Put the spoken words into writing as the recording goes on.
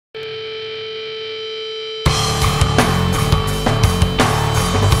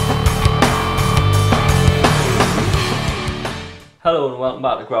Hello and welcome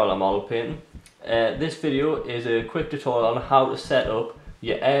back to Growler Model Painting. This video is a quick tutorial on how to set up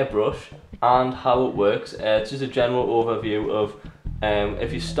your airbrush and how it works. It's just a general overview of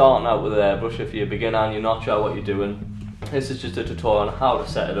if you're starting out with an airbrush, if you're a beginner and you're not sure what you're doing. This is just a tutorial on how to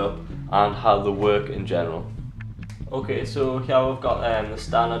set it up and how they work in general. Okay, so here we've got the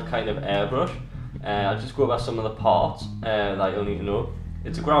standard kind of airbrush. I'll just go over some of the parts that you'll need to know.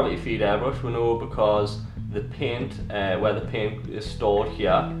 It's a gravity feed airbrush, we know, because the paint, where the paint is stored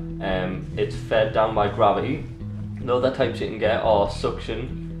here, it's fed down by gravity. The other types you can get are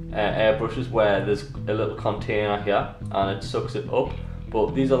suction airbrushes, where there's a little container here and it sucks it up,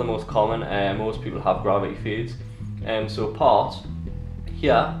 but these are the most common. Most people have gravity feeds. So parts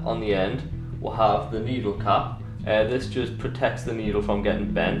here on the end will have the needle cap. This just protects the needle from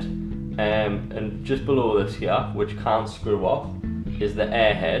getting bent, and just below this here, which can't screw off, is the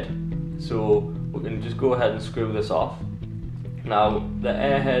airhead. So we can just go ahead and screw this off. Now the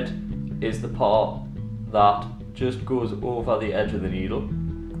airhead is the part that just goes over the edge of the needle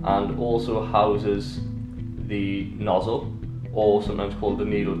and also houses the nozzle, or sometimes called the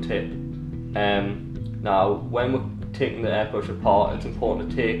needle tip. Now when we're taking the airbrush apart, it's important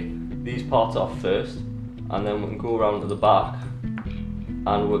to take these parts off first, and then we can go around to the back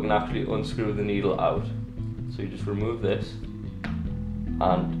and we can actually unscrew the needle out. So you just remove this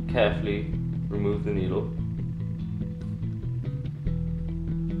and carefully remove the needle,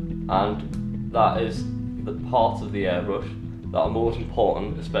 and that is the parts of the airbrush that are most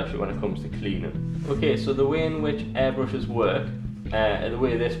important, especially when it comes to cleaning. Okay, so the way in which airbrushes work, the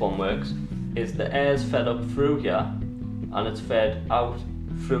way this one works, is the air's fed up through here and it's fed out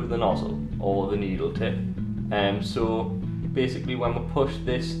through the nozzle or the needle tip. So basically when we push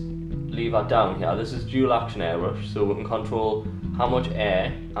this lever down here, this is dual action airbrush, so we can control how much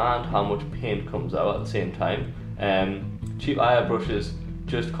air and how much paint comes out at the same time. Cheaper airbrushes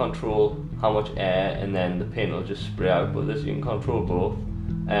just control how much air and then the paint will just spray out, but this you can control both.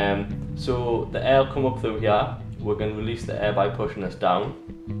 So the air will come up through here, we're going to release the air by pushing this down,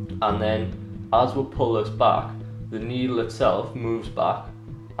 and then as we pull this back, the needle itself moves back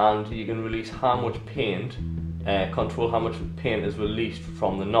and you can release how much paint, control how much paint is released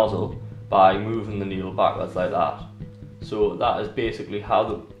from the nozzle by moving the needle backwards like that. So that is basically how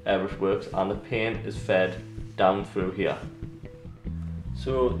the airbrush works, and the paint is fed down through here.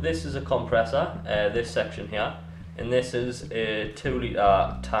 So this is a compressor, this section here, and this is a 2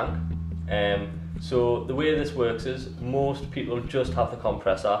 litre tank. So the way this works is most people just have the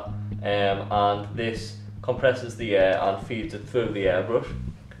compressor, and this compresses the air and feeds it through the airbrush.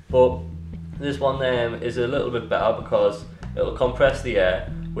 But this one is a little bit better because it will compress the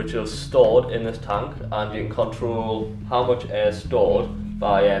air, which is stored in this tank, and you can control how much air is stored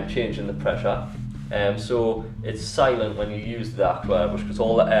by changing the pressure. So it's silent when you use the actual airbrush, because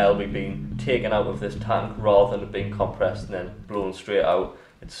all the air will be being taken out of this tank rather than it being compressed and then blown straight out.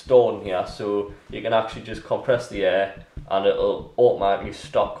 It's stored in here, so you can actually just compress the air and it'll automatically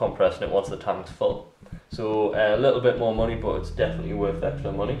stop compressing it once the tank's full. So a little bit more money, but it's definitely worth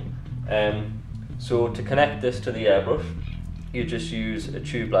extra money. So to connect this to the airbrush, you just use a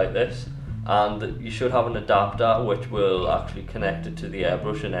tube like this, and you should have an adapter which will actually connect it to the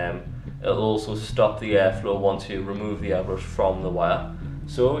airbrush, and it'll also stop the airflow once you remove the airbrush from the wire.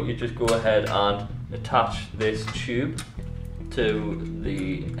 So you just go ahead and attach this tube to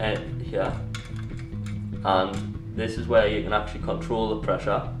the end here, and this is where you can actually control the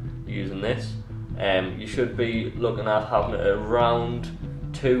pressure using this. You should be looking at having around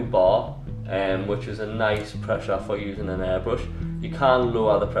 2 bar, which is a nice pressure for using an airbrush. You can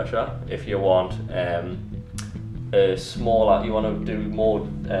lower the pressure if you want a smaller, you want to do more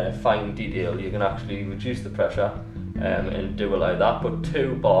fine detail, you can actually reduce the pressure and do it like that, but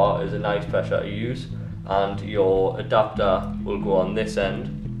 2 bar is a nice pressure to use, and your adapter will go on this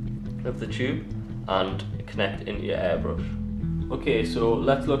end of the tube and connect into your airbrush. Okay, so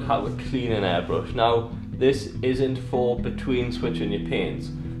let's look how to clean an airbrush. Now this isn't for between switching your paints.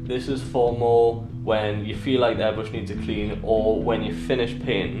 This is for more when you feel like the airbrush needs a clean, or when you finish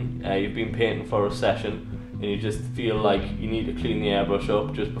painting, you've been painting for a session and you just feel like you need to clean the airbrush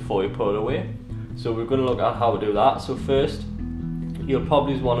up just before you put it away. So we're going to look at how to do that. So first, you'll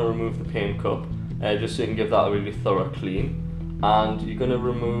probably want to remove the paint cup, just so you can give that a really thorough clean. And you're going to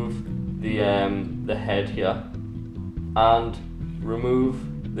remove the head here and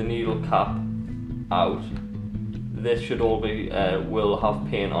remove the needle cap out. This should all be will have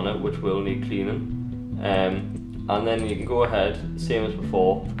paint on it, which will need cleaning, and then you can go ahead, same as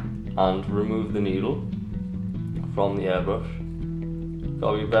before, and remove the needle from the airbrush.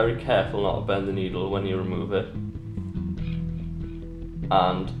 Got to be very careful not to bend the needle when you remove it.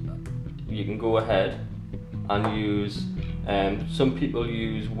 and you can go ahead and use, some people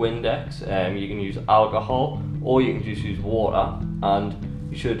use Windex, you can use alcohol, or you can just use water, and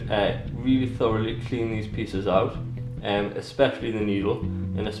you should really thoroughly clean these pieces out, especially the needle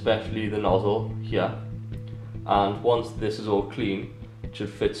and especially the nozzle here. And once this is all clean, it should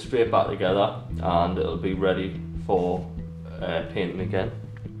fit straight back together and it'll be ready for painting again.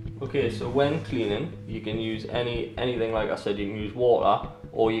 Okay, so when cleaning, you can use anything, like I said, you can use water,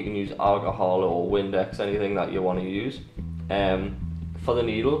 or you can use alcohol or Windex, anything that you want to use. For the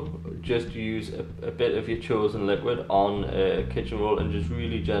needle, just use a bit of your chosen liquid on a kitchen roll and just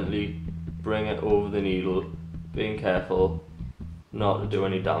really gently bring it over the needle, being careful not to do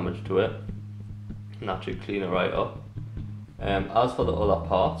any damage to it, and that should clean it right up. As for the other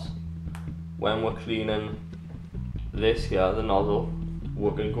parts, when we're cleaning this here, the nozzle,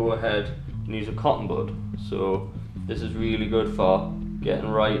 we're going to go ahead and use a cotton bud. So this is really good for getting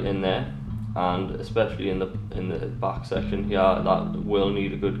right in there, and especially in the back section here, that will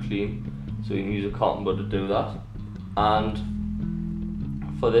need a good clean, so you can use a cotton bud to do that. And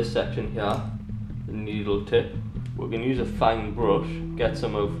for this section here, the needle tip, we're going to use a fine brush, get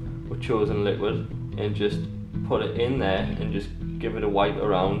some of our chosen liquid and just put it in there and just give it a wipe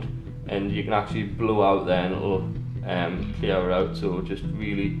around, and you can actually blow out there and it'll clear it out. So just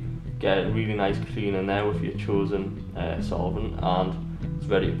really get it really nice clean in there with your chosen solvent, and it's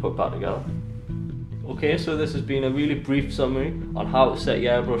ready to put back together. Okay, so this has been a really brief summary on how to set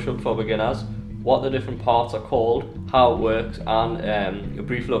your airbrush up for beginners, what the different parts are called, how it works, and a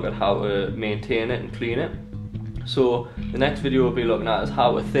brief look at how to maintain it and clean it. So the next video we'll be looking at is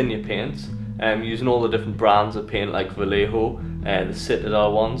how to thin your paints, using all the different brands of paint like Vallejo, the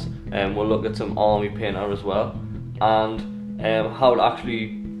Citadel ones, and we'll look at some Army Painter as well, and how to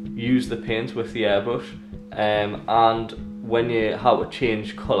actually use the paints with the airbrush, and how to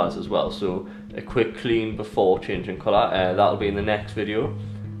change colours as well. So a quick clean before changing colour, that'll be in the next video.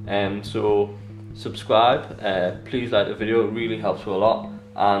 So subscribe, please like the video, it really helps a lot,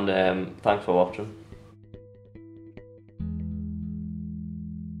 and thanks for watching.